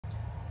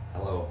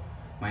Hello,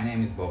 my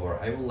name is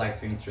Bobur. I would like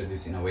to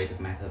introduce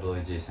Innovative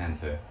Methodology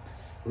Center.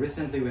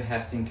 Recently, we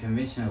have seen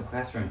conventional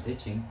classroom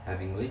teaching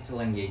having little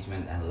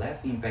engagement and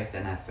less impact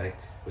and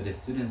effect with the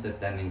students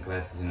attending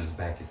classes in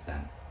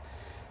Uzbekistan.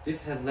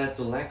 This has led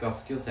to lack of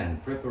skills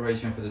and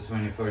preparation for the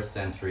 21st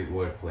century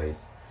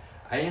workplace.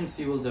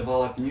 IMC will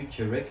develop new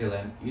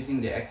curriculum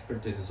using the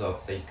expertise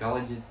of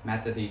psychologists,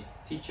 methodists,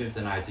 teachers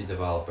and IT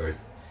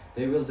developers.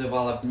 They will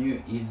develop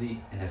new, easy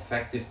and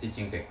effective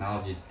teaching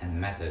technologies and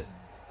methods.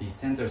 The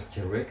center's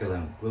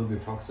curriculum will be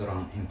focused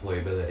on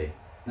employability,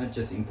 not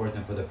just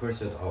important for the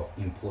pursuit of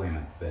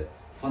employment, but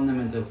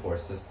fundamental for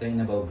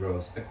sustainable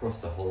growth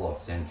across the whole of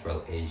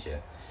Central Asia.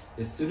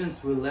 The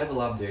students will level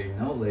up their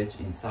knowledge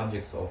in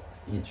subjects of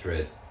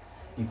interest,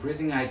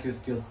 increasing IQ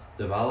skills,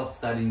 develop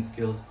studying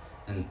skills,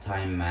 and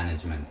time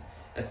management.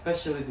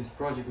 Especially this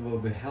project will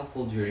be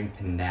helpful during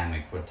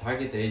pandemic for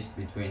target age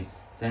between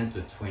 10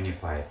 to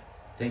 25.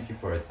 Thank you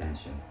for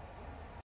attention.